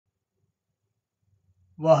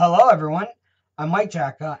Well, hello everyone. I'm Mike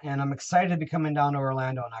Jacka, and I'm excited to be coming down to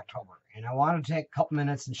Orlando in October. And I want to take a couple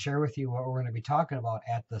minutes and share with you what we're going to be talking about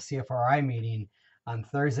at the CFRI meeting on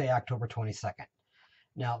Thursday, October 22nd.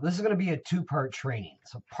 Now, this is going to be a two-part training.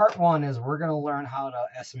 So, part one is we're going to learn how to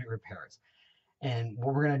estimate repairs. And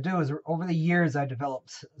what we're going to do is, over the years, I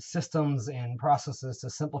developed systems and processes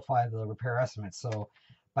to simplify the repair estimates. So,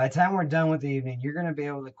 by the time we're done with the evening, you're going to be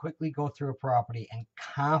able to quickly go through a property and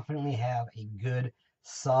confidently have a good,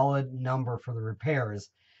 solid number for the repairs,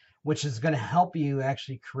 which is going to help you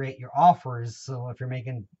actually create your offers. So, if you're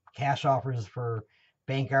making cash offers for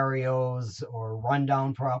bank REOs or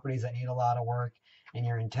rundown properties that need a lot of work, and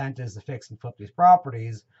your intent is to fix and flip these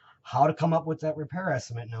properties, how to come up with that repair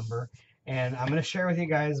estimate number. And I'm going to share with you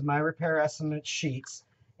guys my repair estimate sheets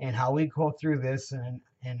and how we go through this, and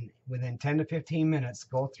within 10 to 15 minutes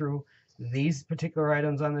go through these particular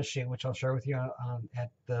items on the sheet, which I'll share with you at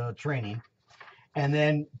the training, and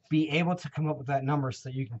then be able to come up with that number so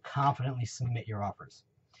that you can confidently submit your offers.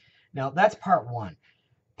 Now, that's part one.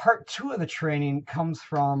 Part two of the training comes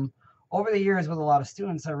from over the years with a lot of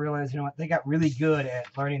students. I realized, what, they got really good at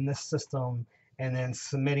learning this system and then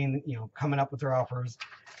submitting, coming up with their offers,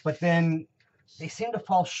 but then they seem to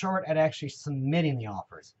fall short at actually submitting the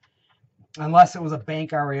offers, unless it was a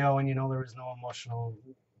bank REO and there was no emotional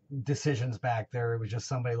decisions back there. It was just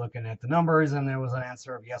somebody looking at the numbers and there was an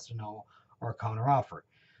answer of yes or no or a counter offer.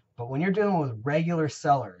 But when you're dealing with regular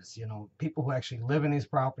sellers, people who actually live in these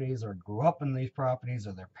properties or grew up in these properties,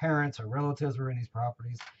 or their parents or relatives were in these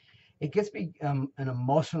properties, it gets to be an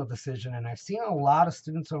emotional decision. And I've seen a lot of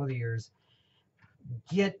students over the years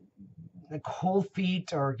get cold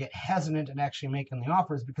feet or get hesitant in actually making the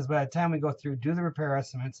offers, because by the time we go through, do the repair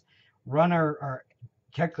estimates, run our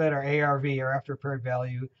calculate our ARV, our after repaired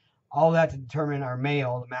value, all that to determine our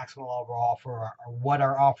MAO, the maximum overall offer, or what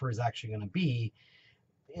our offer is actually going to be,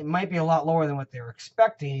 it might be a lot lower than what they were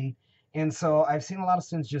expecting. And so I've seen a lot of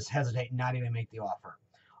students just hesitate and not even make the offer.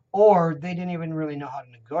 Or they didn't even really know how to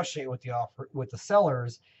negotiate with the offer with the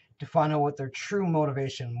sellers to find out what their true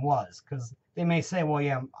motivation was. Because they may say, well,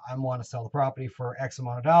 yeah, I want to sell the property for X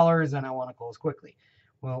amount of dollars and I want to close quickly.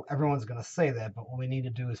 Well, everyone's going to say that, but what we need to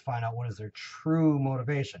do is find out what is their true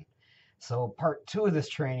motivation. So part two of this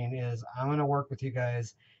training is I'm going to work with you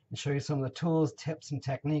guys and show you some of the tools, tips, and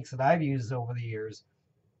techniques that I've used over the years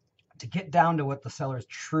to get down to what the seller's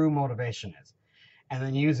true motivation is. And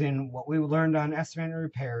then using what we learned on estimating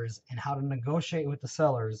repairs and how to negotiate with the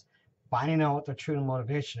sellers, finding out what their true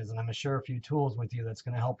motivation is. And I'm going to share a few tools with you that's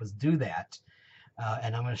going to help us do that.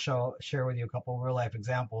 And I'm going to share with you a couple of real life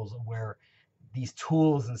examples of where these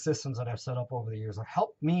tools and systems that I've set up over the years have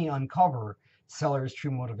helped me uncover sellers'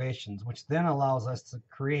 true motivations, which then allows us to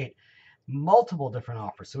create multiple different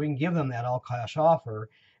offers. So we can give them that all cash offer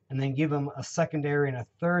and then give them a secondary and a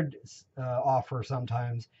third offer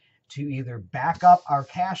sometimes to either back up our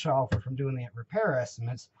cash offer from doing the repair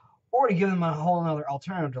estimates, or to give them a whole other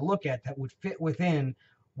alternative to look at that would fit within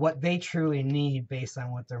what they truly need based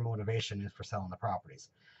on what their motivation is for selling the properties.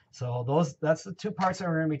 So that's the two parts that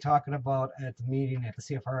we're going to be talking about at the meeting, at the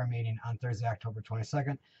CFR meeting on Thursday, October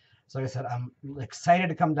 22nd. So like I said, I'm excited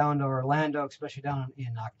to come down to Orlando, especially down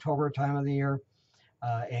in October time of the year,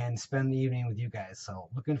 and spend the evening with you guys. So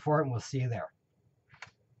looking forward, and we'll see you there.